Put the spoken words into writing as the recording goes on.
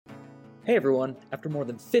Hey everyone, after more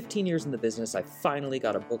than 15 years in the business, I finally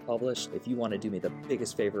got a book published. If you want to do me the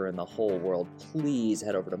biggest favor in the whole world, please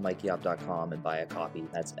head over to mikeyop.com and buy a copy.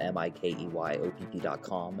 That's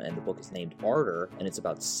MIKEYOPP.com, and the book is named Martyr, and it's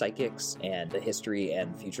about psychics and the history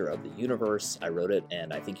and future of the universe. I wrote it,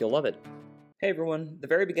 and I think you'll love it. Hey everyone, the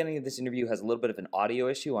very beginning of this interview has a little bit of an audio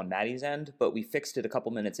issue on Maddy's end, but we fixed it a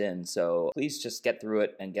couple minutes in, so please just get through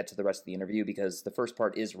it and get to the rest of the interview because the first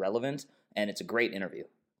part is relevant, and it's a great interview.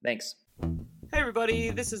 Thanks. Hey everybody,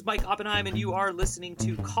 this is Mike Oppenheim, and you are listening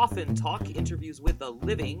to Coffin Talk, Interviews with the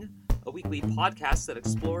Living, a weekly podcast that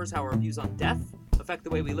explores how our views on death affect the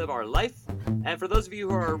way we live our life. And for those of you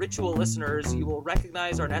who are ritual listeners, you will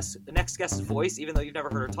recognize our next guest's voice, even though you've never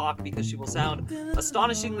heard her talk, because she will sound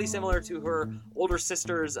astonishingly similar to her older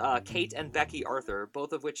sisters, Kate and Becky Arthur,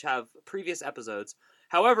 both of which have previous episodes.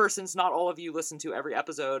 However, since not all of you listen to every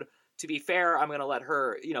episode, to be fair, I'm going to let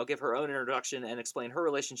her, give her own introduction and explain her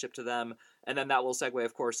relationship to them, and then that will segue,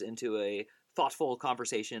 of course, into a thoughtful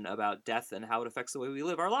conversation about death and how it affects the way we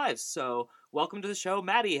live our lives. So, welcome to the show,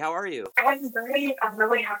 Maddy. How are you? I'm great. I'm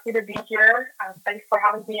really happy to be here. Thanks for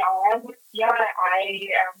having me on. Yeah, I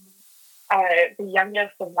am the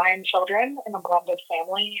youngest of 9 children in a blended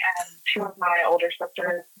family, and 2 of my older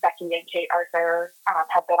sisters, Becky and Kate Arthur,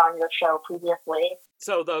 have been on your show previously.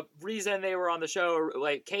 So the reason they were on the show,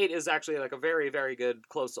 Kate is actually a very, very good,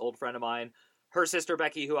 close old friend of mine. Her sister,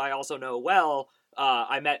 Becky, who I also know well,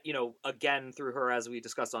 I met, again through her as we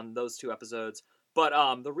discussed on those 2 episodes. But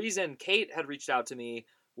the reason Kate had reached out to me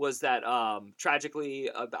was that tragically,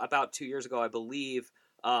 about 2 years ago, I believe,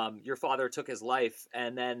 your father took his life.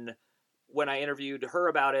 And then when I interviewed her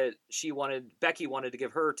about it, Becky wanted to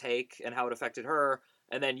give her take and how it affected her.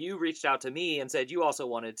 And then you reached out to me and said you also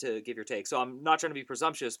wanted to give your take. So I'm not trying to be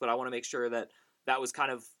presumptuous, but I want to make sure that was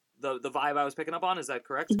kind of the vibe I was picking up on. Is that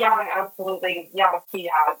correct? Yeah, absolutely. Yeah, he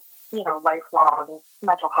had, lifelong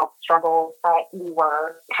mental health struggles that we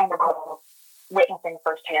were kind of all witnessing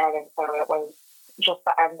firsthand. And so it was just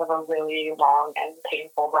the end of a really long and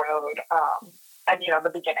painful road. And, the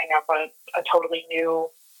beginning of a totally new,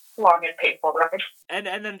 long and painful road. And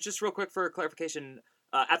then just real quick for clarification,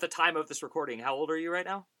 at the time of this recording, how old are you right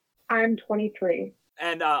now? I'm 23.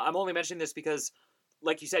 And I'm only mentioning this because,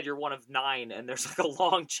 like you said, you're one of 9, and there's a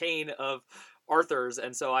long chain of Arthurs.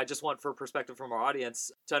 And so I just want, for perspective from our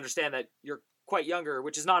audience, to understand that you're quite younger,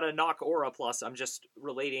 which is not a knock or a plus. I'm just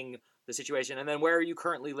relating the situation. And then where are you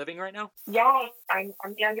currently living right now? Yeah, I'm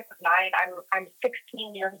the youngest of 9. I'm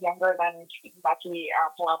 16 years younger than Becky.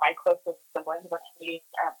 One of my closest siblings were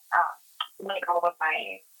like all of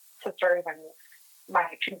my sisters and my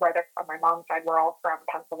 2 brothers on my mom's side were all from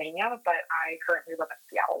Pennsylvania, but I currently live in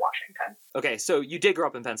Seattle, Washington. Okay, so you did grow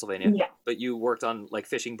up in Pennsylvania, yeah. But you worked on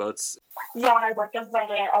fishing boats. Yeah, I worked in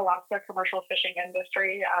the Alaska commercial fishing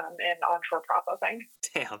industry in onshore processing.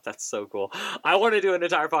 Damn, that's so cool. I want to do an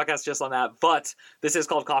entire podcast just on that, but this is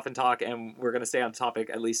called Coffin Talk, and we're going to stay on topic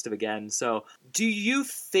at least to begin. So do you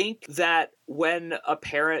think that when a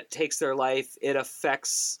parent takes their life, it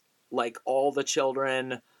affects all the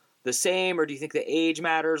children the same, or do you think the age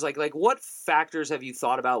matters? What factors have you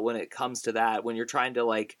thought about when it comes to that, when you're trying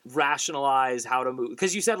to rationalize how to move?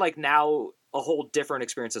 Because you said now a whole different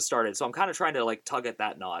experience has started, so I'm kind of trying to tug at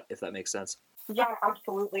that knot, if that makes sense. Yeah,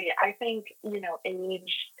 absolutely. I think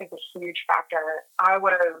age is a huge factor. I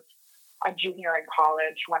was a junior in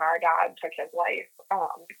college when our dad took his life,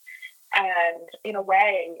 and in a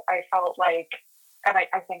way, I felt and I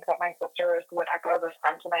think that my sisters would echo this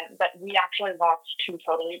sentiment, that we actually lost 2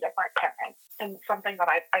 totally different parents. And something that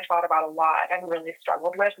I thought about a lot and really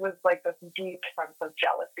struggled with was this deep sense of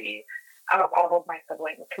jealousy of all of my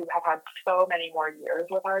siblings who have had so many more years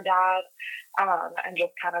with our dad, and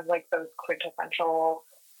just kind of those quintessential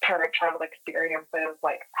parent-child experiences,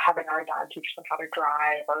 having our dad teach them how to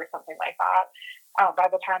drive or something like that. By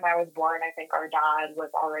the time I was born, I think our dad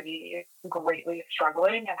was already greatly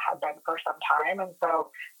struggling and had been for some time. And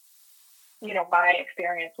so, my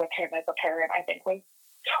experience with him as a parent, I think, was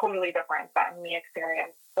totally different than the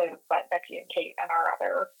experiences that Becky and Kate and our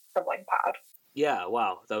other siblings had. Yeah,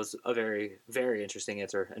 wow. That was a very, very interesting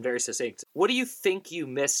answer and very succinct. What do you think you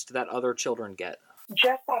missed that other children get?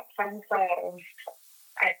 Just that sense of,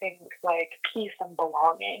 I think, peace and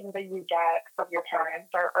belonging that you get from your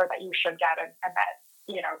parents or that you should get, and that,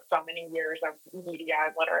 so many years of media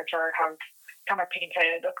and literature have kind of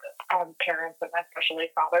painted parents and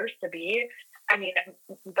especially fathers to be. I mean,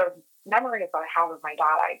 the memories that I have of my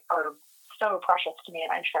dad are so precious to me,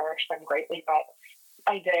 and I cherish them greatly, but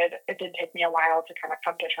it did take me a while to kind of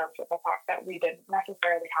come to terms with the fact that we didn't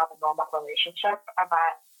necessarily have a normal relationship, and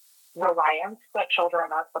that reliance that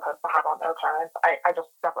children are supposed to have on their parents, I just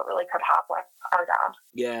never really could have with our dad.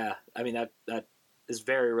 Yeah, I mean, that is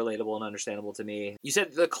very relatable and understandable to me. You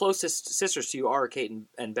said the closest sisters to you are Kate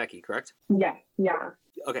and Becky, correct? Yeah, yeah.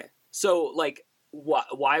 Okay, so like,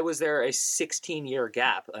 why was there a 16-year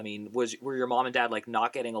gap? I mean, were your mom and dad like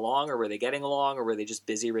not getting along, or were they getting along, or were they just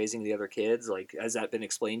busy raising the other kids? Like, has that been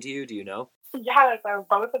explained to you? Do you know? Yeah, so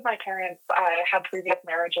both of my parents had previous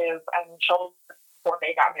marriages, and children before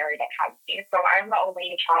they got married and had me. So I'm the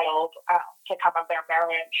only child to come of their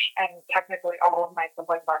marriage, and technically all of my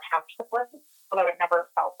siblings are half siblings, although it never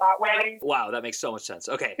felt that way. Wow, that makes so much sense.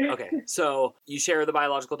 Okay. So you share the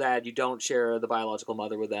biological dad, you don't share the biological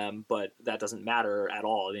mother with them, but that doesn't matter at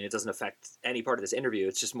all. I mean, it doesn't affect any part of this interview.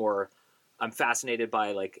 It's just more, I'm fascinated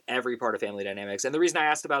by like every part of family dynamics. And the reason I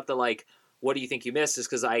asked about the like, what do you think you missed is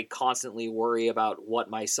because I constantly worry about what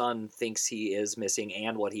my son thinks he is missing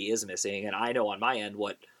and what he is missing. And I know on my end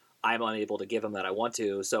what I'm unable to give him that I want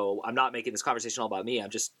to. So I'm not making this conversation all about me. I'm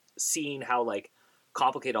just seeing how like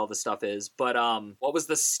complicated all this stuff is. But what was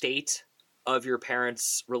the state of your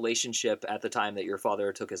parents' relationship at the time that your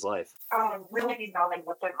father took his life? Really knowing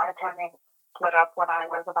that my parents split up when I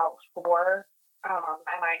was about 4.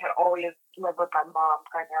 And I had always lived with my mom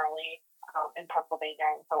primarily in Pennsylvania.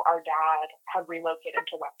 And so our dad had relocated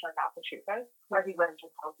to Western Massachusetts, where he lived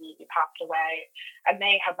until he passed away. And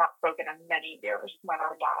they had not spoken in many years when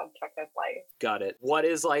our dad took his life. Got it. What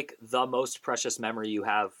is like the most precious memory you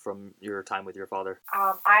have from your time with your father?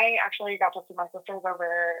 I actually got to see my sisters over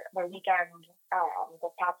the weekend,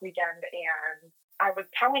 this past weekend, and I was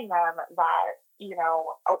telling them that, you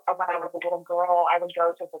know, when I was a little girl, I would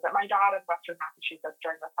go to visit my dad in Western Massachusetts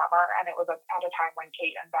during the summer, and it was at a time when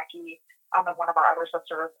Kate and Becky and one of our other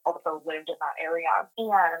sisters also lived in that area.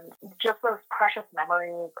 And just those precious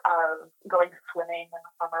memories of going swimming in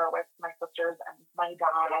the summer with my sisters and my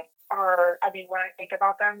dad are, I mean, when I think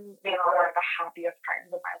about them, they are the happiest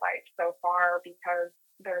times of my life so far, because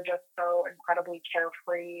they're just so incredibly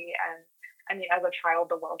carefree. And I mean, as a child,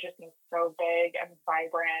 the world just seems so big and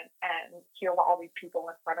vibrant, and here were all these people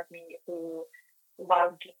in front of me who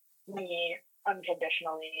loved me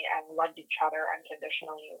unconditionally and loved each other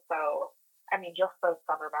unconditionally. So, I mean, just those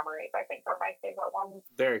summer memories, I think, are my favorite ones.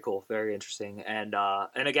 Very cool. Very interesting. And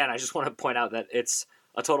again, I just want to point out that it's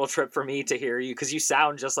a total trip for me to hear you, because you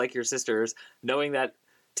sound just like your sisters, knowing that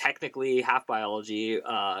technically half biology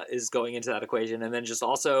is going into that equation, and then just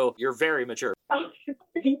also you're very mature. Oh,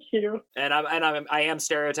 thank you. And I am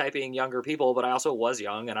stereotyping younger people, but I also was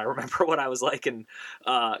young, and I remember what I was like and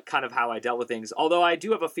kind of how I dealt with things. Although I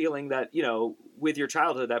do have a feeling that, you know, with your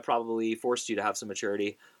childhood, that probably forced you to have some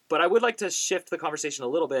maturity. But I would like to shift the conversation a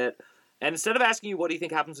little bit, and instead of asking you what do you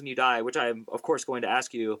think happens when you die, which I'm of course going to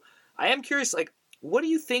ask you, I am curious, like, what do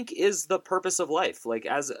you think is the purpose of life? Like,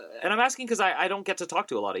 and I'm asking because I don't get to talk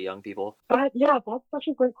to a lot of young people. But yeah, that's such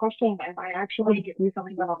a great question. And I actually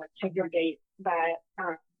recently went on a Tinder date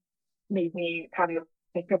that made me kind of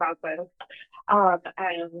think about this.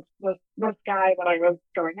 And this guy that I was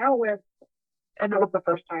going out with, and it was the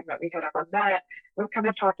first time that we had ever met, was kind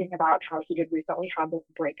of talking about how he had recently had this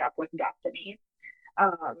breakup with destiny.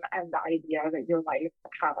 And the idea that your life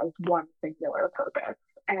has one singular purpose.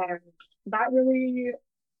 And that really,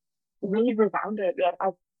 really resounded.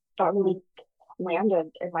 That really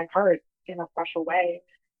landed in my heart in a special way,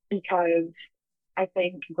 because I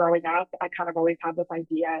think growing up, I kind of always had this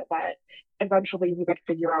idea that eventually you would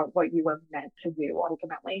figure out what you were meant to do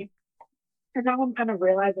ultimately. And now I'm kind of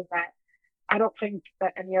realizing that I don't think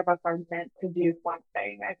that any of us are meant to do one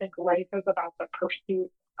thing. I think life is about the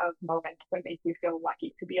pursuit of moments that make you feel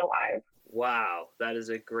lucky to be alive. Wow, that is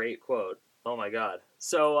a great quote. Oh my God.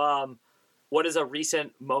 So, what is a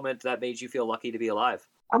recent moment that made you feel lucky to be alive?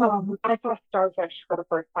 I saw starfish for the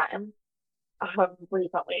first time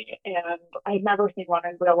recently, and I'd never seen one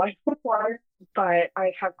in real life before, but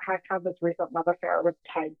I have had this recent love affair with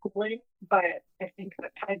tide pooling. But I think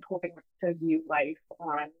that tide pooling was to view life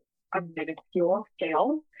on a minuscule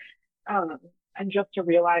scale, and just to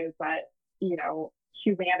realize that, you know,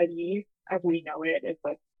 humanity as we know it is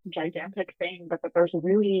a gigantic thing, but that there's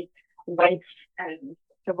really life and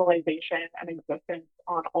civilization and existence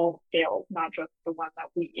on all scales, not just the one that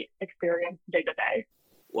we experience day to day.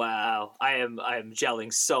 Wow, I am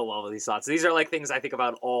gelling so well with these thoughts. These are like things I think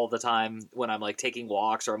about all the time when I'm like taking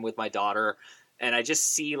walks or I'm with my daughter, and I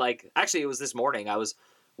just see like, actually it was this morning, I was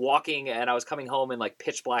walking and I was coming home in like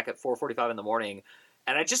pitch black at 4:45 in the morning,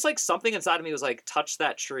 and I just like, something inside of me was like, touch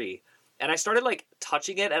that tree. And I started like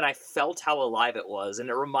touching it, and I felt how alive it was. And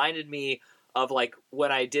it reminded me of like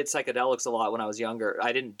when I did psychedelics a lot when I was younger.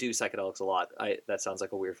 I didn't do psychedelics a lot. That sounds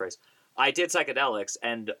like a weird phrase. I did psychedelics,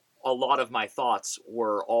 and a lot of my thoughts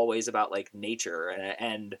were always about like nature,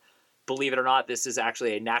 and believe it or not, this is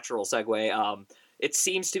actually a natural segue. It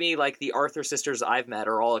seems to me like the Arthur sisters I've met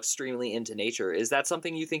are all extremely into nature. Is that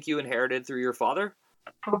something you think you inherited through your father?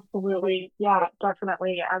 Absolutely. Yeah,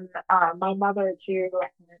 definitely. And my mother too,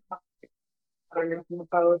 and my brothers were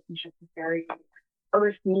both just very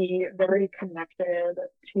earthy, very connected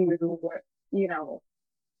to, you know,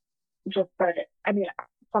 just that, I mean,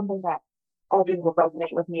 something that always will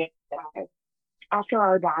resonate with me is after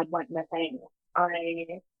our dad went missing,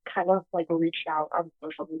 I kind of like reached out on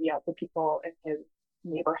social media to people in his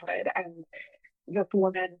neighborhood, and this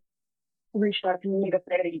woman reached out to me to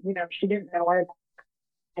say, she didn't know our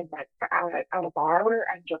dad met at a bar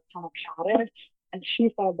and just kind of chatted, and she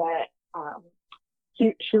said that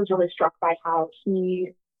she was really struck by how he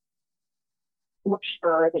was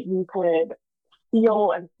sure that you could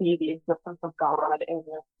feel and see the existence of God in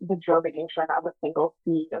the germination of a single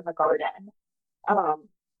seed in the garden.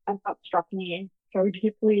 And that struck me so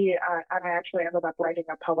deeply. And I actually ended up writing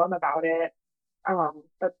a poem about it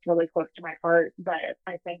that's really close to my heart. But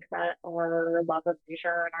I think that our love of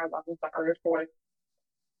nature and our love of the earth was,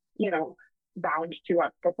 bound to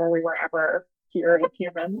us before we were ever here as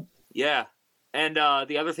humans. Yeah. And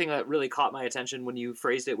the other thing that really caught my attention when you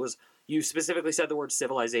phrased it was you specifically said the word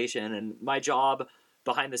civilization. And my job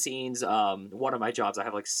behind the scenes, one of my jobs, I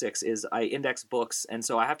have like 6, is I index books. And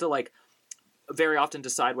so I have to like very often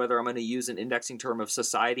decide whether I'm going to use an indexing term of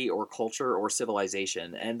society or culture or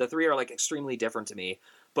civilization. And the three are like extremely different to me.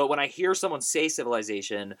 But when I hear someone say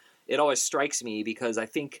civilization, it always strikes me because I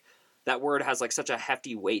think that word has like such a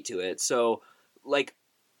hefty weight to it. So like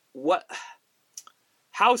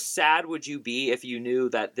how sad would you be if you knew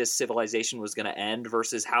that this civilization was going to end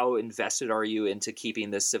versus how invested are you into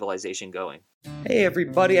keeping this civilization going? Hey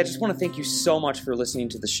everybody, I just want to thank you so much for listening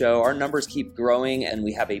to the show. Our numbers keep growing and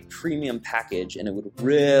we have a premium package, and it would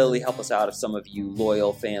really help us out if some of you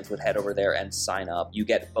loyal fans would head over there and sign up. You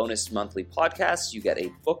get bonus monthly podcasts, you get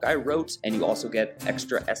a book I wrote, and you also get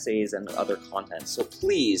extra essays and other content. So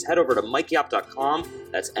please head over to mikeyop.com,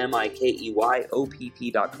 that's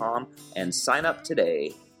MIKEYOPP.com, and sign up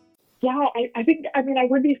today. Yeah, I think, I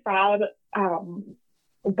would be sad,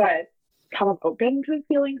 but kind of open to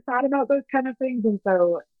feeling sad about those kind of things. And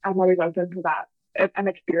so I'm always open to that, an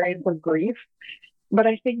experience of grief. But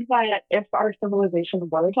I think that if our civilization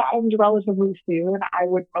were to end relatively soon, I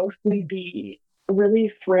would mostly be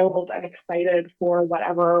really thrilled and excited for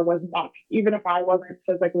whatever was next, even if I wasn't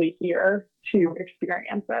physically here to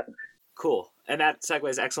experience it. Cool. And that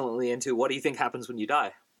segues excellently into what do you think happens when you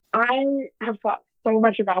die? I have thought so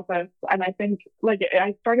much about this, and I think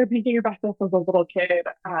I started thinking about this as a little kid,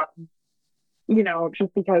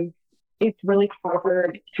 just because it's really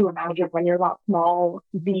hard to imagine when you're that small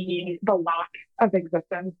the lack of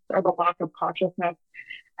existence or the lack of consciousness.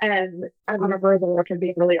 And I remember as a little kid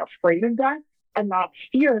being really afraid of death, and that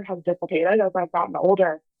fear has dissipated as I've gotten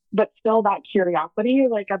older. But still, that curiosity,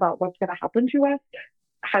 about what's going to happen to us,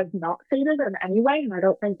 has not faded in any way, and I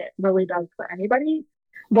don't think it really does for anybody.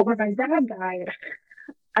 But when my dad died,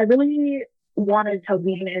 I really wanted to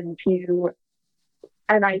lean into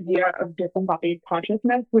an idea of disembodied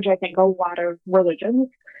consciousness, which I think a lot of religions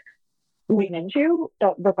lean into,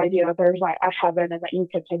 this idea that there's a heaven and that you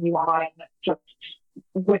continue on just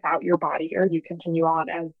without your body, or you continue on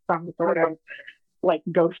as some sort of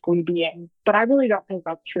ghostly being. But I really don't think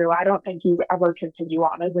that's true. I don't think you ever continue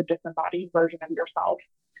on as a disembodied version of yourself.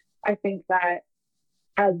 I think that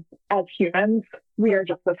as humans, we are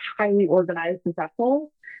just this highly organized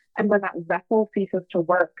vessel. And when that vessel ceases to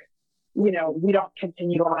work, we don't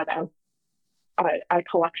continue on as a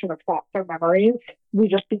collection of thoughts or memories. We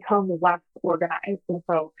just become less organized. And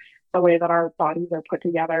so the way that our bodies are put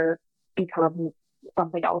together becomes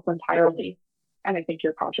something else entirely. And I think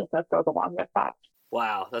your consciousness goes along with that.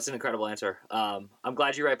 Wow, that's an incredible answer. I'm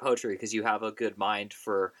glad you write poetry because you have a good mind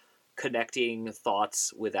for connecting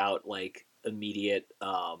thoughts without immediate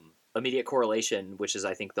correlation, which is,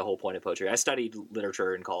 I think, the whole point of poetry. I studied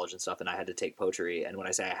literature in college and stuff, and I had to take poetry. And when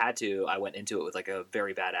I say I had to, I went into it with a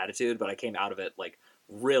very bad attitude, but I came out of it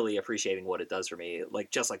really appreciating what it does for me.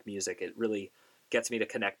 Just like music, it really gets me to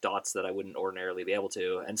connect dots that I wouldn't ordinarily be able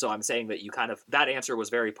to. And so I'm saying that that answer was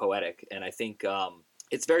very poetic. And I think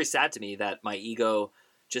it's very sad to me that my ego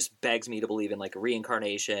just begs me to believe in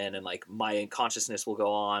reincarnation and my consciousness will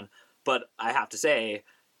go on. But I have to say,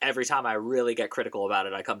 every time I really get critical about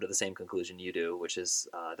it, I come to the same conclusion you do, which is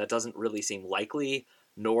that doesn't really seem likely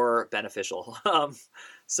nor beneficial.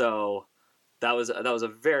 So that was a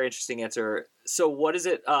very interesting answer. So what is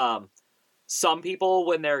it? Some people,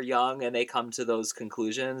 when they're young and they come to those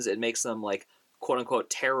conclusions, it makes them quote unquote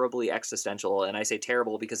terribly existential. And I say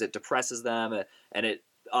terrible because it depresses them and it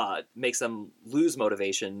makes them lose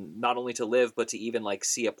motivation, not only to live, but to even like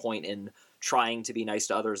see a point in trying to be nice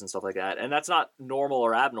to others and stuff like that. And that's not normal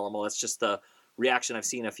or abnormal. It's just the reaction I've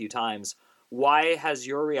seen a few times. Why has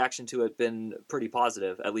your reaction to it been pretty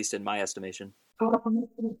positive, at least in my estimation?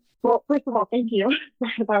 Well, first of all, thank you.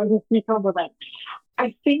 That was a sweet compliment.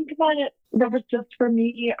 I think that there was just for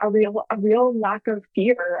me a real lack of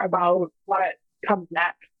fear about what comes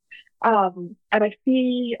next. And I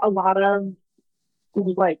see a lot of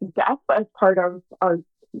like death as part of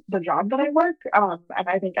the job that I work. And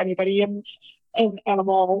I think anybody in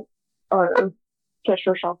animal or fish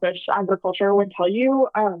or shellfish agriculture would tell you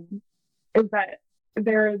is that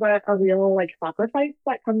there is a real like sacrifice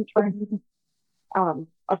that comes from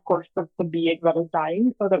of course the being that is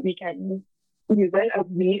dying so that we can use it as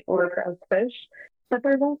meat or as fish. But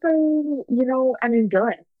there's also, an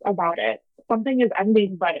endurance about it. Something is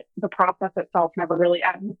ending, but the process itself never really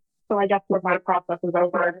ends. So I guess when my process is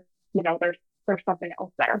over, there's something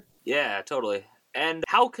else there. Yeah, totally. And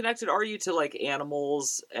how connected are you to like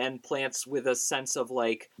animals and plants with a sense of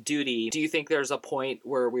like duty? Do you think there's a point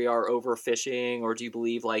where we are overfishing, or do you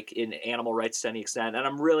believe like in animal rights to any extent? And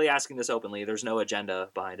I'm really asking this openly. There's no agenda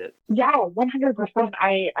behind it. Yeah, 100%.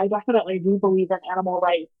 I definitely do believe in animal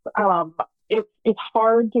rights. It's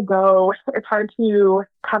hard to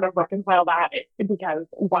kind of reconcile that because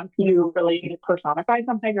once you really personify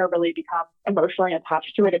something or really become emotionally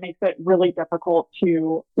attached to it, it makes it really difficult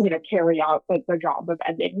to, carry out the job of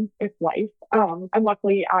ending its life. And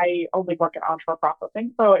luckily I only work in onshore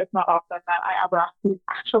processing, so it's not often that I ever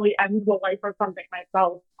actually end the life of something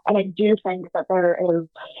myself. And I do think that there is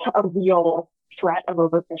a real threat of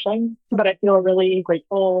overfishing, but I feel really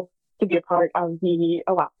grateful to be a part of the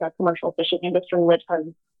Alaska commercial fishing industry, which has,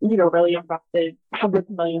 really invested hundreds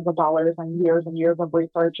of millions of dollars and years of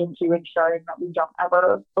research into ensuring that we don't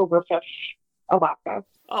ever overfish Alaska.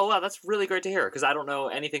 Oh, wow, that's really great to hear, because I don't know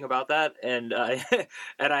anything about that, and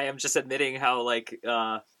and I am just admitting how, like,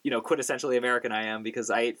 quintessentially American I am, because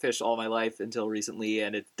I ate fish all my life until recently,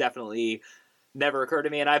 and it definitely never occurred to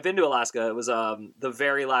me. And I've been to Alaska. It was the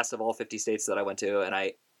very last of all 50 states that I went to,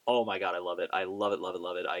 and oh my God, I love it. I love it, love it,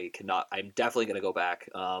 love it. I'm definitely going to go back.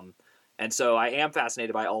 And so I am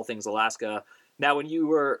fascinated by all things Alaska. Now, when you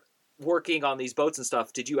were working on these boats and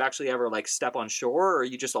stuff, did you actually ever like step on shore, or are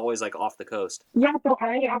you just always like off the coast? Yeah, so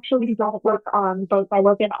I actually don't work on boats. I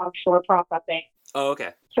work in offshore processing. Oh,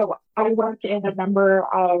 okay. So I work in a number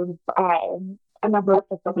of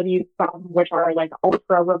facilities, some which are like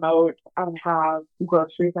ultra remote and have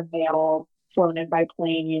groceries and mail flown in by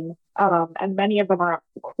plane. And many of them are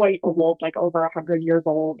quite old, like over 100 years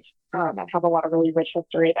old, and have a lot of really rich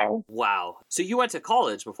history there. Wow. So you went to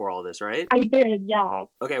college before all this, right? I did, yeah.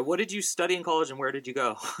 Okay, what did you study in college and where did you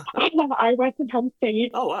go? I went to Penn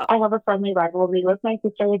State. Oh, wow. I have a friendly rivalry with my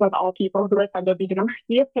sisters and all people who attended the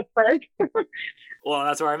University of Pittsburgh. Well,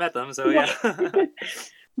 that's where I met them, so yeah.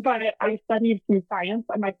 But I studied food science,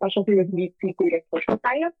 and my specialty was meat, seafood, and social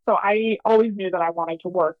science. So I always knew that I wanted to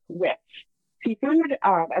work with seafood,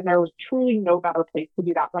 and there was truly no better place to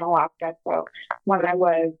do that than Alaska. So when I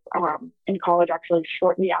was in college, actually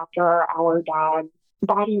shortly after our dad's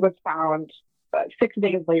body was found, 6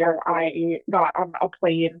 days later, I got on a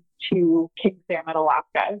plane to King Salmon,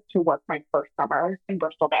 Alaska to work my first summer in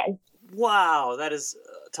Bristol Bay. Wow, that is,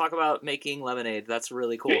 talk about making lemonade. That's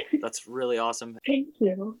really cool. That's really awesome. Thank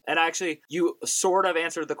you. And actually, you sort of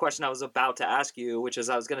answered the question I was about to ask you, which is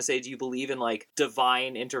I was going to say, do you believe in like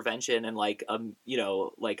divine intervention and like,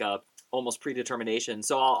 almost predetermination?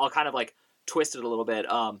 So I'll kind of like twist it a little bit.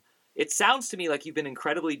 It sounds to me like you've been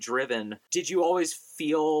incredibly driven. Did you always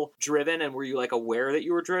feel driven, and were you like aware that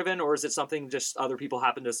you were driven, or is it something just other people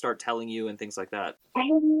happen to start telling you and things like that? I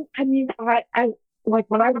like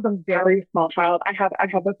when I was a very small child, I had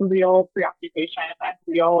this real preoccupation and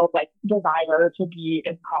real like desire to be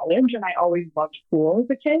in college, and I always loved school as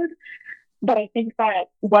a kid. But I think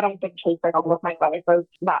that what I've been chasing all of my life is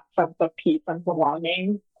that sense of peace and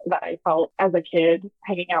belonging that I felt as a kid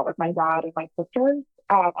hanging out with my dad and my sisters.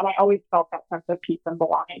 And I always felt that sense of peace and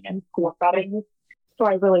belonging in school settings. So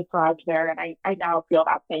I really thrived there, and I now feel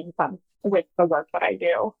that same sense with the work that I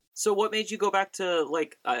do. So what made you go back to,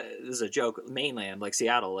 like, this is a joke, mainland, like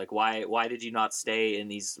Seattle? Like, why did you not stay in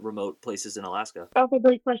these remote places in Alaska? That's a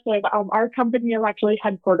great question. Our company is actually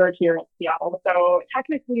headquartered here in Seattle. So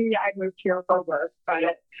technically I moved here for work,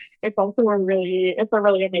 but it's also a really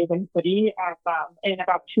amazing city. And in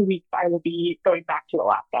about 2 weeks, I will be going back to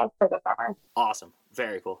Alaska for the summer. Awesome.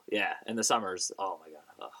 Very cool. Yeah. And the summers, oh my God.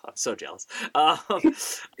 Oh, I'm so jealous.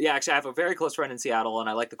 Yeah, actually, I have a very close friend in Seattle, and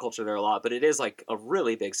I like the culture there a lot. thought, but it is like a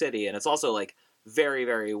really big city, and it's also like very,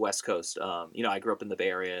 very West Coast. I grew up in the Bay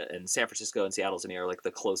Area, and San Francisco and Seattle to me are like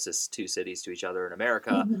the closest two cities to each other in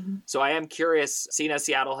America. Mm-hmm. So I am curious, seeing as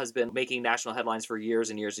Seattle has been making national headlines for years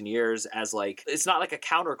and years and years as like, it's not like a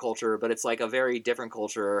counterculture, but it's like a very different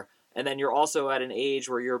culture. And then you're also at an age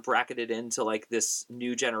where you're bracketed into like this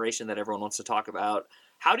new generation that everyone wants to talk about.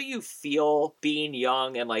 How do you feel being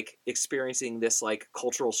young and like experiencing this like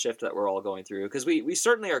cultural shift that we're all going through? Because we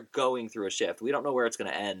certainly are going through a shift. We don't know where it's going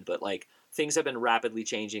to end, but like things have been rapidly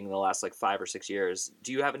changing in the last like 5 or 6 years.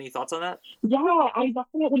 Do you have any thoughts on that? Yeah, I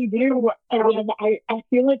definitely do. I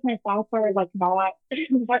feel like my thoughts are like not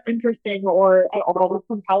that interesting or at all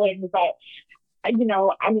compelling, but I mean,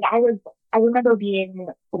 I remember being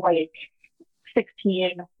like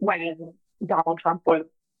 16 when Donald Trump was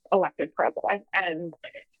elected president, and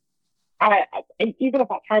and even at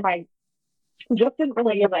that time, I just didn't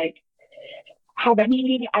really like have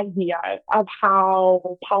any idea of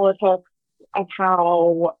how politics, of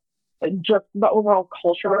how just the overall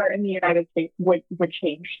culture in the United States would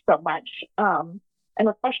change so much. And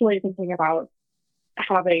especially thinking about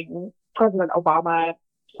having President Obama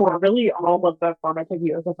for really all of the formative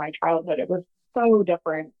years of my childhood, it was so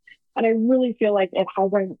different. And I really feel like it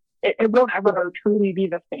won't ever truly be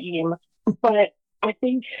the same. But I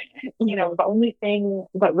think, the only thing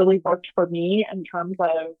that really worked for me in terms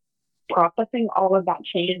of processing all of that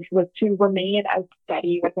change was to remain as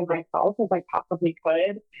steady within myself as I possibly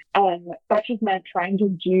could. And that just meant trying to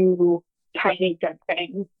do tiny good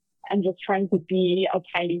things and just trying to be a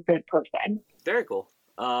tiny good person. Very cool.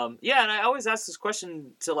 Yeah, and I always ask this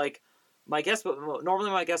question to like my guests, but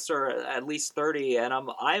normally my guests are at least 30, and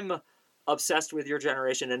I'm obsessed with your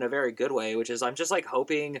generation in a very good way, which is I'm just like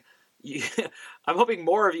hoping I'm hoping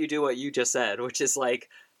more of you do what you just said, which is like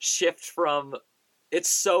shift from, it's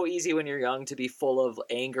so easy when you're young to be full of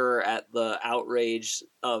anger at the outrage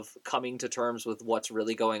of coming to terms with what's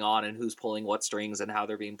really going on and who's pulling what strings and how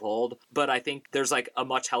they're being pulled. But I think there's like a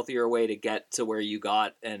much healthier way to get to where you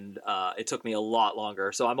got, and it took me a lot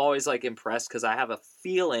longer. So I'm always like impressed because I have a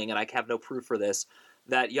feeling, and I have no proof for this,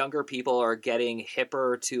 that younger people are getting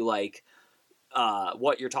hipper to like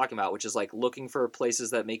what you're talking about, which is like looking for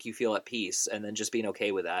places that make you feel at peace and then just being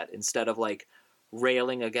okay with that instead of like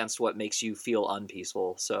railing against what makes you feel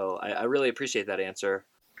unpeaceful. So I really appreciate that answer.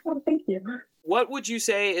 Oh, thank you. What would you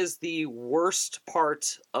say is the worst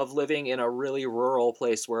part of living in a really rural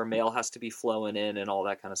place where mail has to be flowing in and all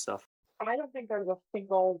that kind of stuff? I don't think there's a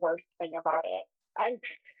single worst thing about it. I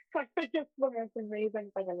think it's the most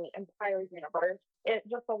amazing thing in the entire universe. It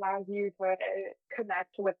just allows you to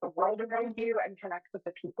connect with the world around you and connect with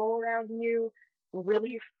the people around you,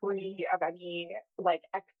 really free of any like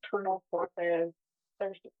external forces.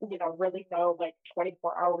 There's, really no like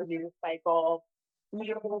 24-hour news cycle.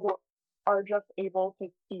 You are just able to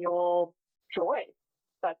feel joy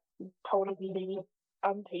that's totally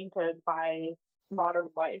untainted by modern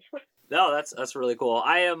life. No, that's really cool.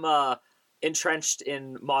 I am entrenched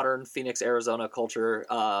in modern Phoenix, Arizona culture,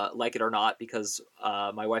 like it or not, because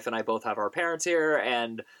my wife and I both have our parents here,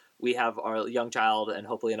 and we have our young child and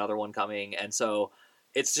hopefully another one coming. And so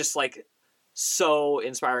it's just like so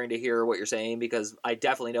inspiring to hear what you're saying, because I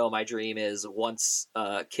definitely know my dream is once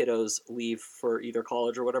kiddos leave for either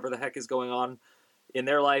college or whatever the heck is going on in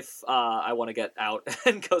their life, I want to get out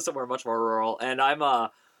and go somewhere much more rural. And I'm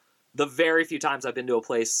the very few times I've been to a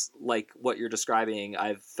place like what you're describing,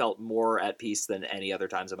 I've felt more at peace than any other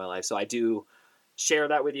times in my life. So I do share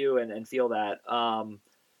that with you and feel that.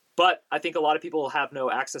 But I think a lot of people have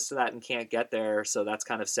no access to that and can't get there. So that's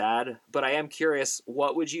kind of sad. But I am curious,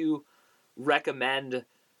 what would you recommend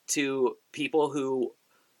to people who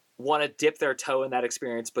want to dip their toe in that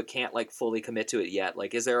experience but can't like fully commit to it yet?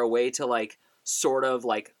 Like, is there a way to like sort of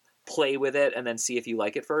like play with it and then see if you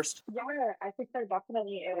like it first? Yeah, I think there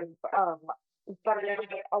definitely is. The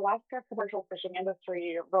Alaska commercial fishing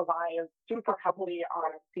industry relies super heavily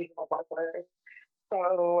on seasonal workers.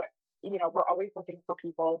 So, we're always looking for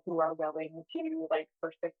people who are willing to, like,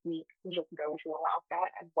 for 6 weeks, just go to Alaska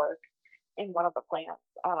and work in one of the plants.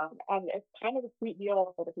 And it's kind of a sweet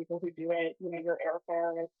deal for the people who do it. Your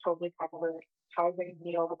airfare is totally covered, housing,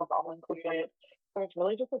 meals is all included. So it's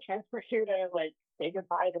really just a chance for you to like say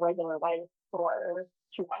goodbye to regular life for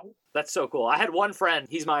 2 months. That's so cool. I had one friend,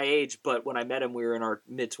 he's my age, but when I met him, we were in our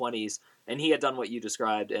mid-20s, and he had done what you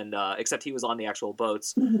described, and except he was on the actual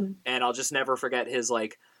boats. Mm-hmm. And I'll just never forget his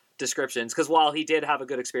like descriptions, because while he did have a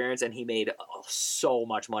good experience and he made so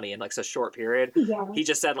much money in like such a short period, Yeah. he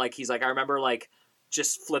just said like, he's like, I remember like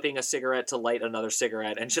just flipping a cigarette to light another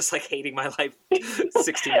cigarette and just like hating my life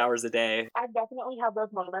 16 hours a day. I've definitely had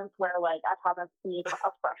those moments where like I haven't seen a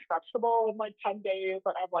fresh vegetable in like 10 days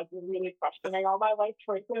and I'm like really questioning all my life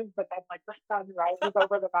choices, but then like the sun rises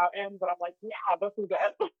over the mountains and I'm like, yeah, this is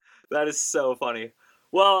it. That is so funny.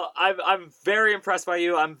 Well, I'm very impressed by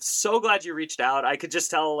you. I'm so glad you reached out. I could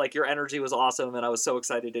just tell like your energy was awesome, and I was so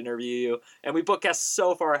excited to interview you. And we book guests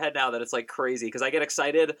so far ahead now that it's like crazy because I get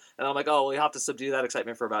excited and I'm like, oh, we have to subdue that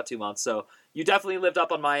excitement for about 2 months. So you definitely lived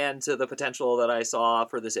up on my end to the potential that I saw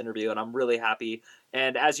for this interview, and I'm really happy.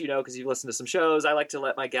 And as you know, because you've listened to some shows, I like to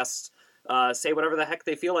let my guests say whatever the heck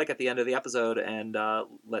they feel like at the end of the episode and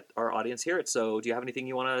let our audience hear it. So do you have anything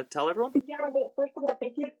you want to tell everyone? Yeah, but first of all,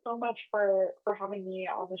 thank you so much for having me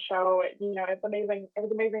on the show. You know, it's amazing. It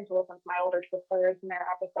was amazing to listen to my older sisters and their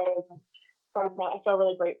episodes. And so I feel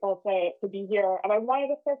really grateful to be here. And I wanted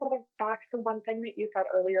to circle back to one thing that you said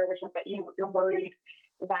earlier, which is that you're worried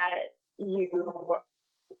that you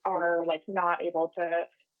are like not able to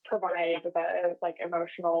provide the like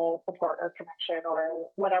emotional support or connection or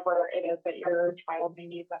whatever it is that your child may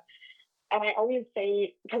need. And I always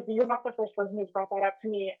say, because you're not the first person who's brought that up to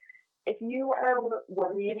me, if you are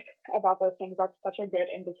worried about those things, that's such a good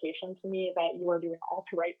indication to me that you are doing all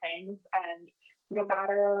the right things. And no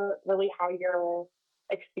matter really how your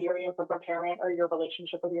experience as a parent or your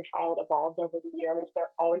relationship with your child evolves over the years, they're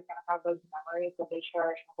always going to have those memories that they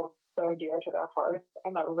cherish and hold so dear to their hearts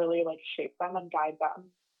and that really like shape them and guide them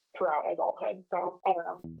throughout adulthood. So I don't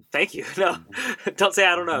know. Thank you. No, don't say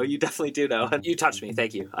I don't know. You definitely do know. You touched me.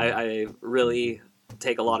 Thank you. I really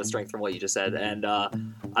take a lot of strength from what you just said. And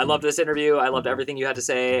I loved this interview. I loved everything you had to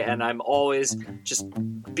say. And I'm always just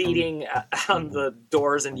beating on the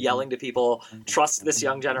doors and yelling to people, trust this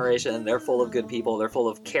young generation. They're full of good people. They're full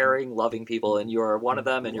of caring, loving people. And you are one of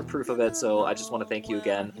them and you're proof of it. So I just want to thank you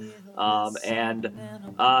again. And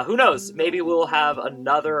who knows? Maybe we'll have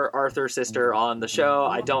another Arthur sister on the show.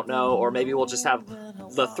 I don't know. Or maybe we'll just have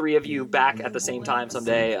the three of you back at the same time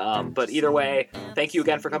someday. But either way, thank you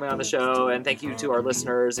again for coming on the show. And thank you to our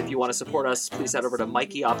listeners. If you want to support us, please head over to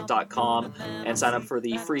MikeyUp.com and sign up for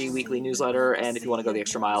the free weekly newsletter. And if you want to go the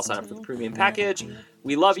extra mile, sign up for the premium package.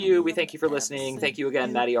 We love you. We thank you for listening. Thank you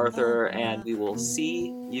again, Maddy, Arthur, and we will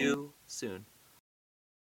see you soon.